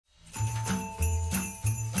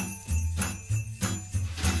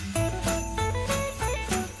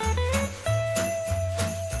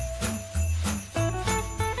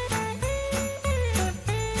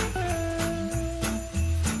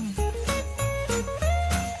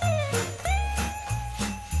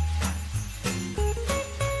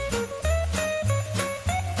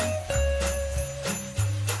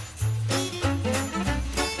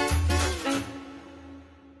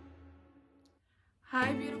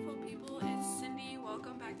beautiful people, it's Cindy.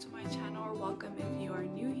 Welcome back to my channel, or welcome if you are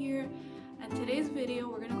new here. And today's video,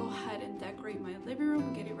 we're gonna go ahead and decorate my living room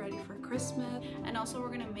and get it ready for Christmas. And also we're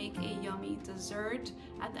gonna make a yummy dessert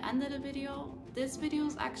at the end of the video. This video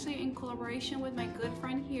is actually in collaboration with my good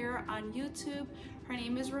friend here on YouTube. Her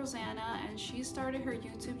name is Rosanna, and she started her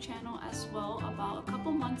YouTube channel as well about a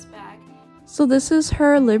couple months back. So this is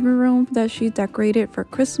her living room that she decorated for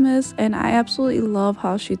Christmas, and I absolutely love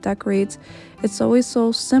how she decorates. It's always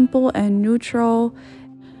so simple and neutral,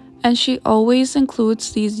 and she always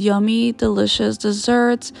includes these yummy, delicious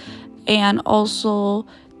desserts and also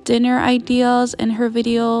dinner ideas in her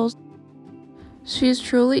videos. She's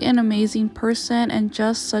truly an amazing person and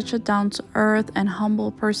just such a down-to-earth and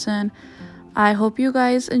humble person. I hope you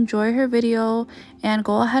guys enjoy her video, and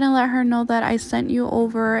go ahead and let her know that I sent you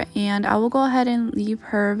over, and I will go ahead and leave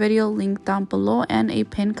her video link down below and a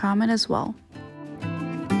pinned comment as well.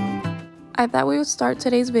 I thought we would start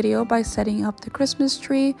today's video by setting up the Christmas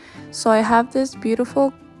tree. So I have this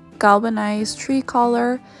beautiful galvanized tree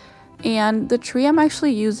collar, and the tree I'm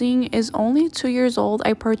actually using is only 2 years old.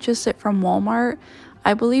 I purchased it from Walmart.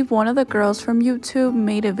 I believe one of the girls from YouTube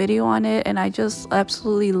made a video on it, and I just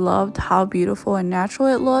absolutely loved how beautiful and natural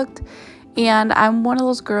it looked. And I'm one of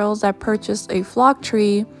those girls that purchased a flock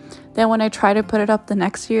tree. Then when I tried to put it up the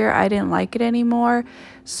next year, I didn't like it anymore.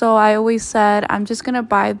 So I always said, I'm just gonna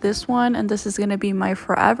buy this one, and this is gonna be my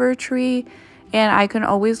forever tree. And I can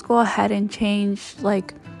always go ahead and change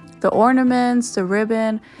like the ornaments, the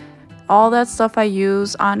ribbon, all that stuff I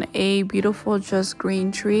use on a beautiful just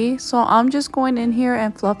green tree. So I'm just going in here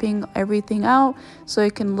and fluffing everything out so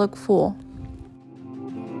it can look full.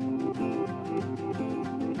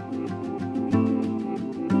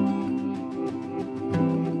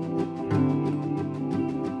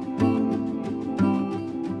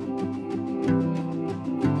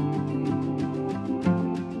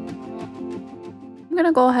 I'm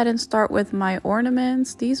gonna go ahead and start with my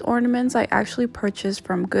ornaments. These ornaments I actually purchased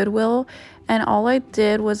from Goodwill, and all I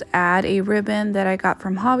did was add a ribbon that I got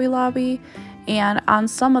from Hobby Lobby, and on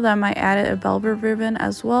some of them I added a velvet ribbon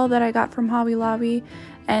as well that I got from Hobby Lobby.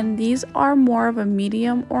 And these are more of a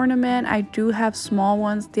medium ornament. I do have small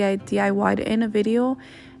ones that I DIY'd in a video,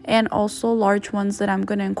 and also large ones that I'm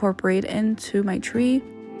gonna incorporate into my tree.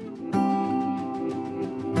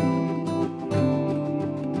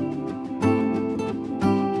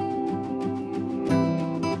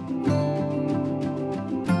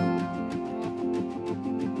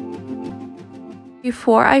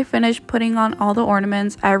 Before I finished putting on all the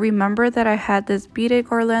ornaments, I remember that I had this beaded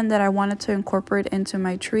garland that I wanted to incorporate into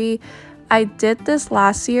my tree. I did this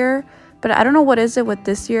last year, but I don't know what is it with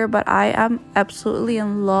this year, but I am absolutely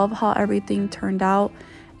in love how everything turned out,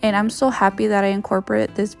 and I'm so happy that I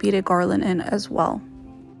incorporated this beaded garland in as well.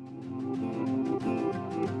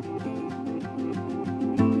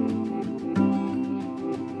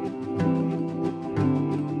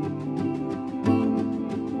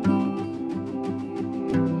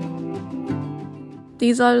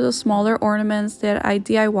 These are the smaller ornaments that I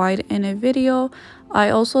DIY'd in a video. I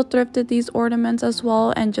also thrifted these ornaments as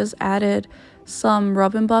well and just added some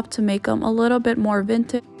rub and buff to make them a little bit more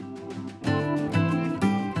vintage.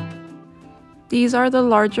 These are the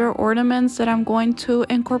larger ornaments that I'm going to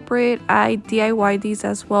incorporate. I DIY'd these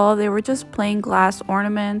as well. They were just plain glass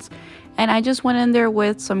ornaments, and I just went in there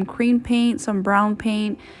with some cream paint, some brown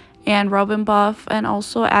paint, and rub and buff, and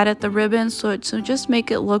also added the ribbons to just make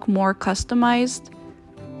it look more customized.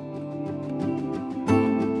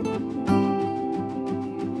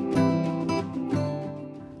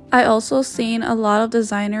 I also seen a lot of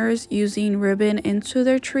designers using ribbon into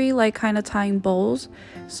their tree, like kind of tying bows.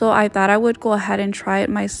 So I thought I would go ahead and try it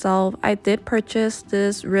myself. I did purchase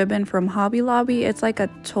this ribbon from Hobby Lobby. It's like a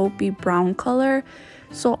taupey brown color.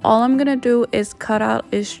 So all I'm gonna do is cut out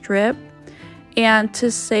a strip. And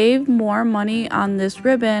to save more money on this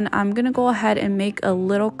ribbon, I'm gonna go ahead and make a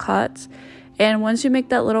little cut. And once you make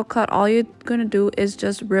that little cut, all you're gonna do is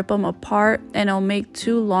just rip them apart, and it'll make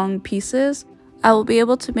 2 long pieces. I will be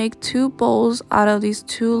able to make 2 bowls out of these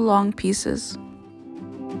 2 long pieces.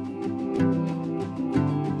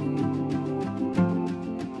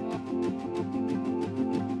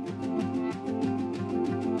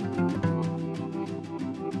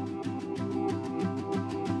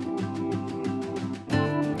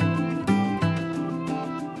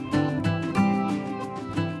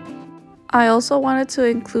 I also wanted to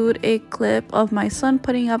include a clip of my son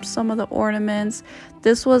putting up some of the ornaments.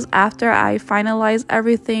 This was after I finalized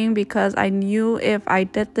everything, because I knew if I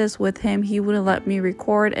did this with him, he wouldn't let me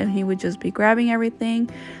record and he would just be grabbing everything.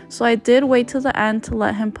 So I did wait till the end to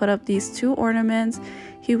let him put up these 2 ornaments.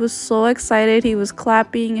 He was so excited. He was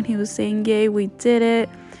clapping and he was saying, "Yay, we did it."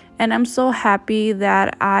 And I'm so happy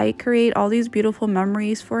that I create all these beautiful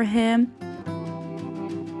memories for him.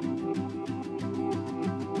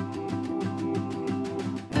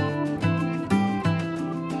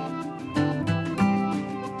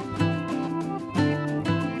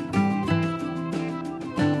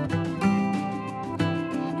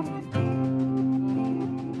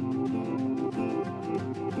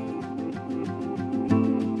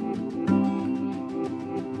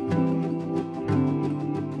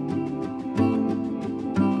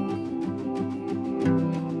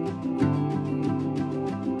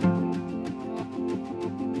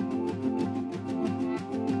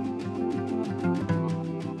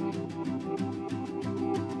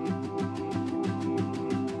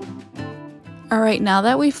 Alright, now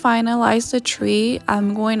that we finalized the tree,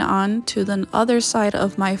 I'm going on to the other side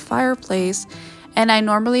of my fireplace. And I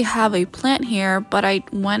normally have a plant here, but I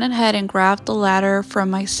went ahead and grabbed the ladder from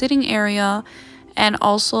my sitting area and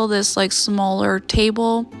also this like smaller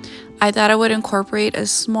table. I thought I would incorporate a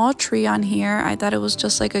small tree on here. I thought it was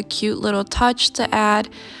just like a cute little touch to add.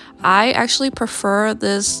 I actually prefer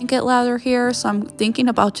this blanket ladder here, so I'm thinking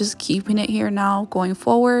about just keeping it here now going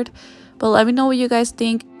forward. But let me know what you guys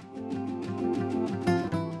think.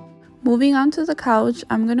 Moving on to the couch,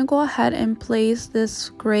 I'm gonna go ahead and place this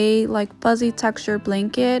gray like fuzzy texture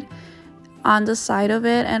blanket on the side of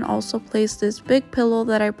it, and also place this big pillow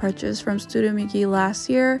that I purchased from Studio McGee last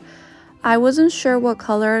year. I wasn't sure what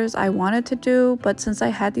colors I wanted to do, but since I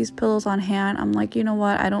had these pillows on hand, I'm like, you know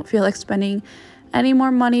what, I don't feel like spending any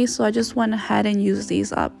more money, so I just went ahead and used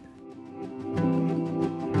these up.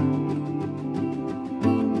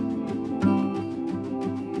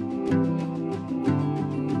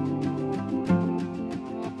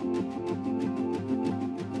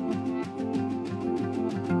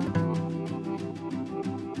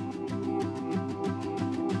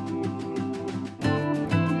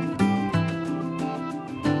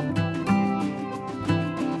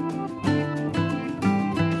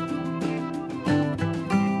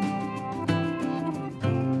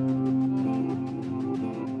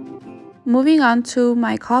 Moving on to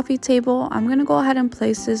my coffee table, I'm going to go ahead and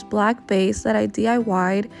place this black base that I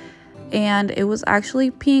DIY'd, and it was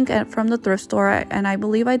actually pink from the thrift store, and I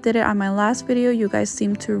believe I did it on my last video. You guys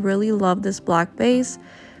seem to really love this black base,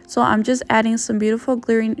 so I'm just adding some beautiful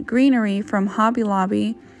greenery from Hobby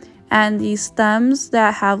Lobby and these stems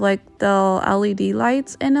that have like the LED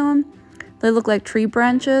lights in them. They look like tree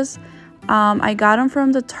branches. I got them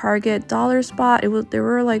from the Target dollar spot. They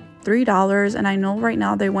were like $3, and I know right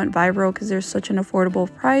now they went viral because they're such an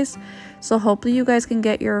affordable price. So hopefully you guys can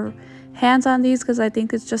get your hands on these, because I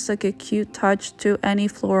think it's just like a cute touch to any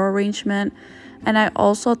floral arrangement. And I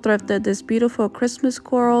also thrifted this beautiful Christmas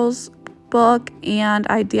corals book, and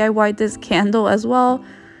I DIY'd this candle as well.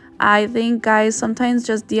 I think, guys, sometimes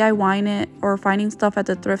just DIYing it or finding stuff at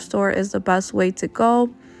the thrift store is the best way to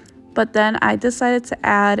go. But then I decided to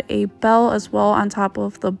add a bell as well on top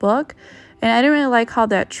of the book, and I didn't really like how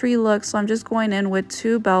that tree looks, so I'm just going in with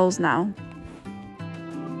 2 bells now.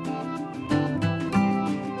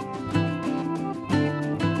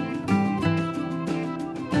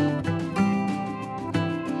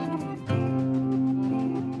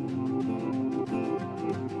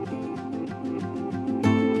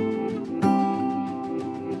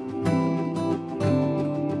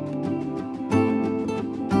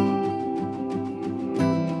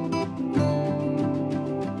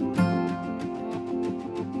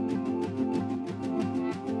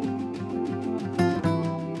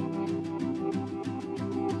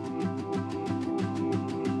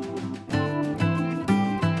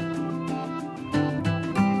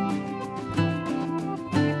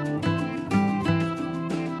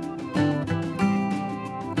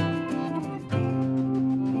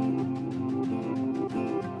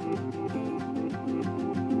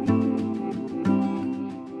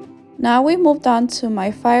 Now we moved on to my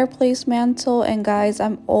fireplace mantle, and guys,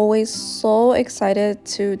 I'm always so excited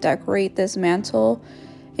to decorate this mantle.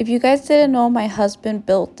 If you guys didn't know, my husband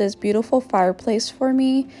built this beautiful fireplace for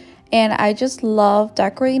me, and I just love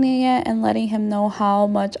decorating it and letting him know how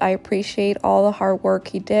much I appreciate all the hard work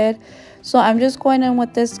he did. So I'm just going in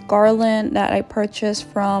with this garland that I purchased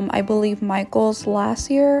from, I believe, Michael's last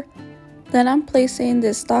year. Then I'm placing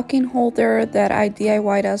this stocking holder that I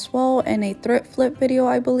DIY'd as well in a thrift flip video,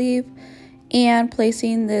 I believe, and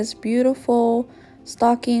placing this beautiful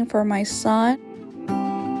stocking for my son.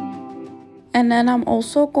 And then I'm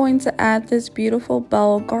also going to add this beautiful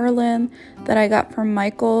bell garland that I got from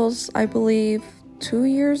Michael's, I believe, 2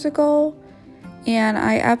 years ago. And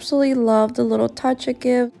I absolutely love the little touch it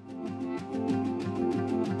gives.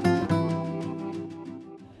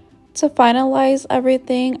 To finalize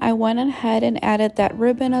everything, I went ahead and added that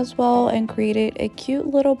ribbon as well and created a cute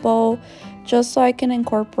little bow just so I can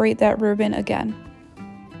incorporate that ribbon again.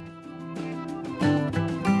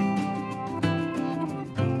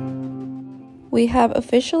 We have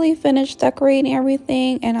officially finished decorating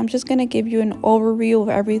everything, and I'm just going to give you an overview of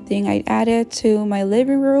everything I added to my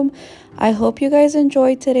living room. I hope you guys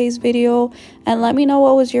enjoyed today's video, and let me know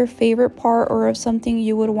what was your favorite part or if something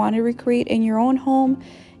you would want to recreate in your own home.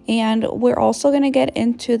 And we're also going to get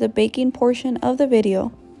into the baking portion of the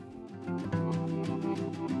video.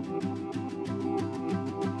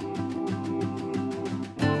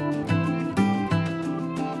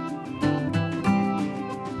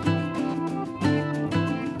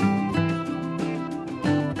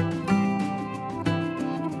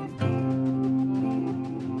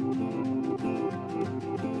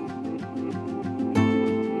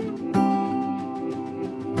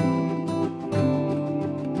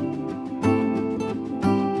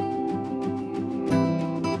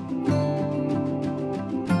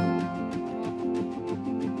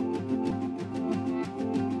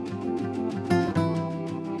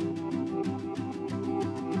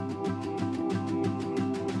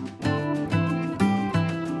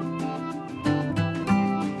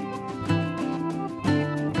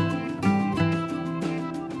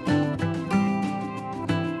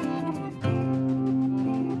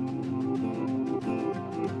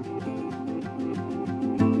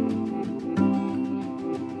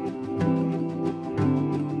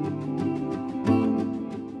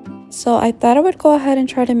 So I thought I would go ahead and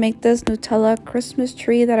try to make this Nutella Christmas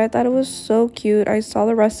tree that I thought it was so cute. I saw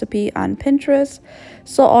the recipe on Pinterest.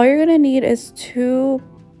 So all you're going to need is 2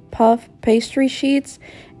 puff pastry sheets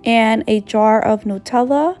and a jar of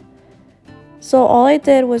Nutella. So all I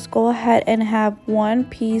did was go ahead and have 1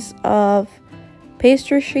 piece of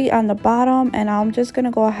pastry sheet on the bottom, and I'm just going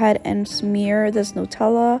to go ahead and smear this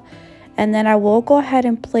Nutella. And then I will go ahead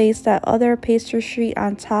and place that other pastry sheet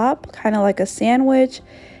on top, kind of like a sandwich.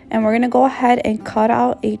 And we're going to go ahead and cut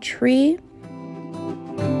out a tree.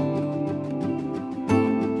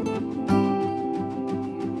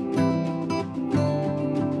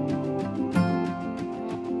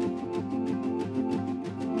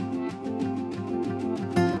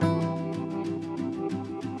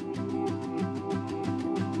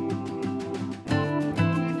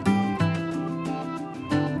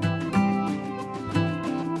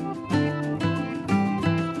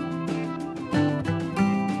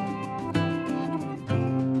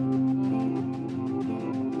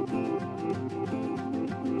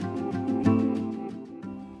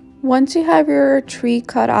 Once you have your tree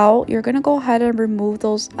cut out, you're going to go ahead and remove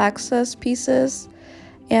those excess pieces.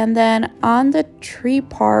 And then on the tree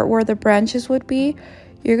part where the branches would be,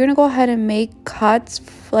 you're going to go ahead and make cuts,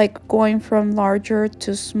 like going from larger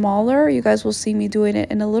to smaller. You guys will see me doing it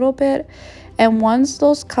in a little bit. And once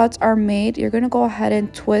those cuts are made, you're going to go ahead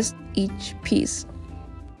and twist each piece.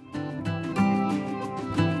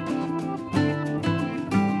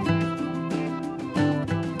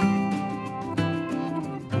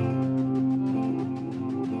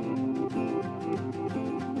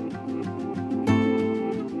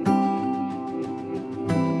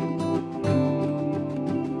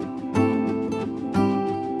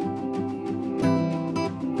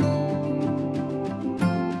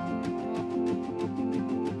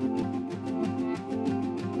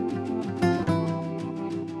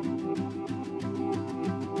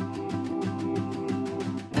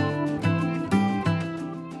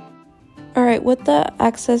 Alright, with the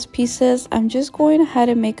excess pieces, I'm just going ahead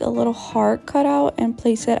and make a little heart cutout and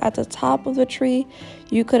place it at the top of the tree.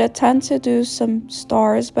 You could attempt to do some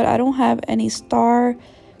stars, but I don't have any star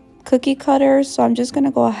cookie cutters, so I'm just going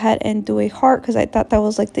to go ahead and do a heart because I thought that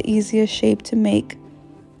was like the easiest shape to make.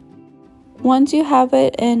 Once you have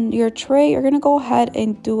it in your tray, you're going to go ahead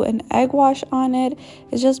and do an egg wash on it.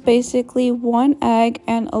 It's just basically 1 egg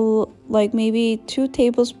and like maybe 2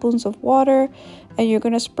 tablespoons of water, and you're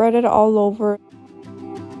going to spread it all over.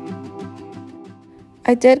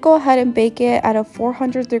 I did go ahead and bake it at a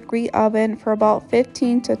 400-degree oven for about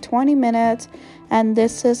 15 to 20 minutes, and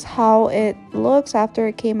this is how it looks after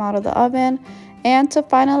it came out of the oven. And to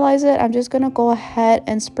finalize it, I'm just going to go ahead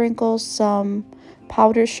and sprinkle some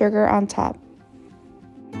powdered sugar on top.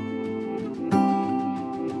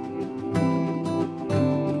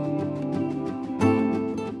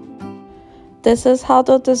 This is how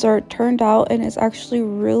the dessert turned out, and it's actually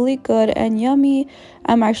really good and yummy.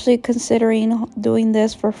 I'm actually considering doing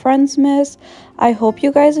this for Friendsmas. I hope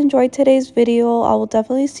you guys enjoyed today's video. I will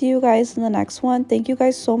definitely see you guys in the next one. Thank you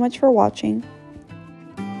guys so much for watching.